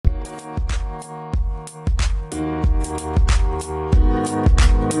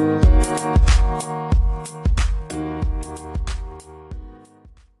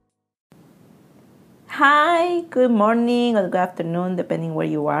good morning or good afternoon, depending where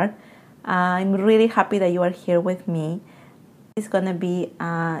you are. I'm really happy that you are here with me. It's gonna be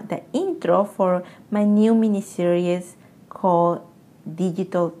the intro for my new mini-series called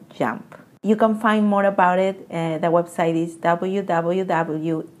Digital Jump. You can find more about it. The website is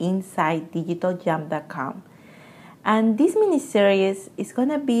www.insideddigitaljump.com. And this mini-series is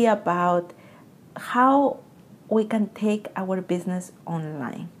gonna be about how we can take our business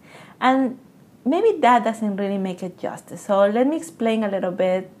online. And maybe that doesn't really make it justice. So let me explain a little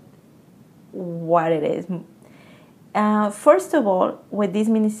bit what it is. First of all, with this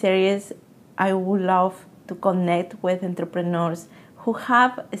mini-series, I would love to connect with entrepreneurs who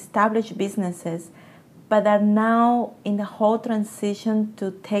have established businesses but are now in the whole transition to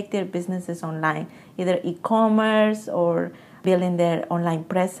take their businesses online, either e-commerce or building their online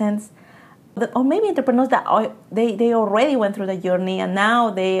presence. Or maybe entrepreneurs that they already went through the journey and now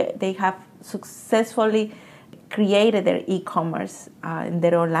they have successfully created their e-commerce and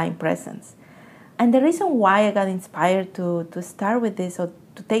their online presence. And the reason why I got inspired to start with this or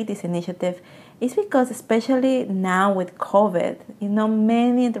to take this initiative is because, especially now with COVID,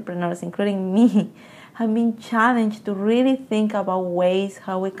 many entrepreneurs, including me, have been challenged to really think about ways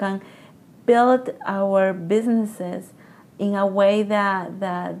how we can build our businesses in a way that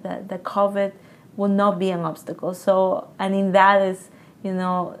the COVID will not be an obstacle. So, and in that is,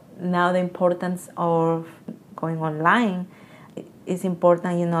 now the importance of going online is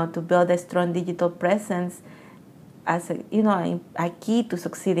important, to build a strong digital presence as a key to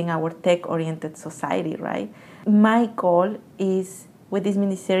succeeding our tech-oriented society, right? My goal is, with this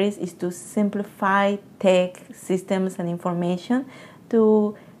mini-series, is to simplify tech systems and information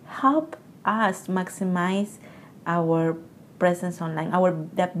to help us maximize our presence online, our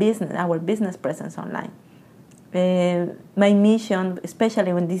business presence online. My mission,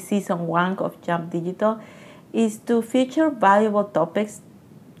 especially in this season 1 of Jump Digital, is to feature valuable topics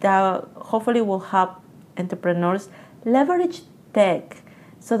that hopefully will help entrepreneurs leverage tech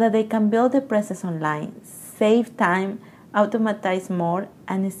so that they can build a presence online, save time, automatize more,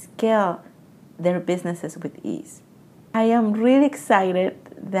 and scale their businesses with ease. I am really excited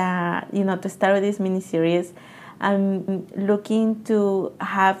that, to start with this mini-series. I'm looking to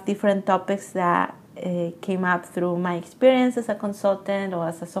have different topics that came up through my experience as a consultant or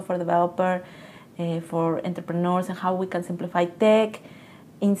as a software developer for entrepreneurs, and how we can simplify tech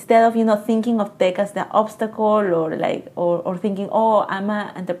instead of thinking of tech as the obstacle or thinking, oh, I'm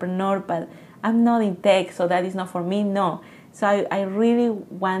an entrepreneur but I'm not in tech, so that is not for me. No. So I really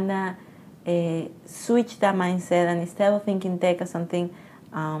wanna switch that mindset, and instead of thinking tech as something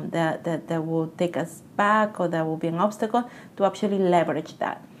that will take us back or that will be an obstacle, to actually leverage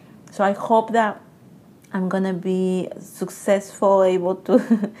that. So I hope that I'm gonna be successful, able to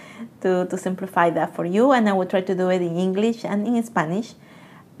to simplify that for you, and I will try to do it in English and in Spanish.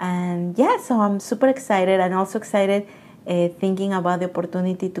 And so I'm super excited, and also excited thinking about the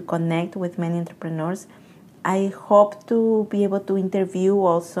opportunity to connect with many entrepreneurs. I hope to be able to interview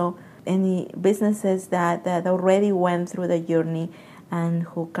also any businesses that already went through the journey and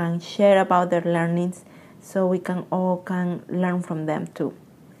who can share about their learnings, so we can all learn from them too.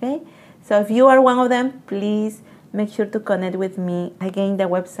 Okay? So if you are one of them, please make sure to connect with me. Again, the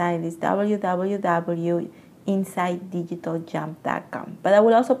website is www.insideddigitaljump.com. But I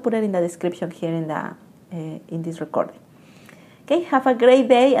will also put it in the description here in this recording. Okay, have a great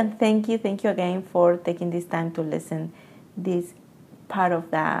day, and thank you again for taking this time to listen this part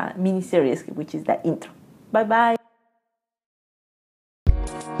of the mini-series, which is the intro. Bye-bye.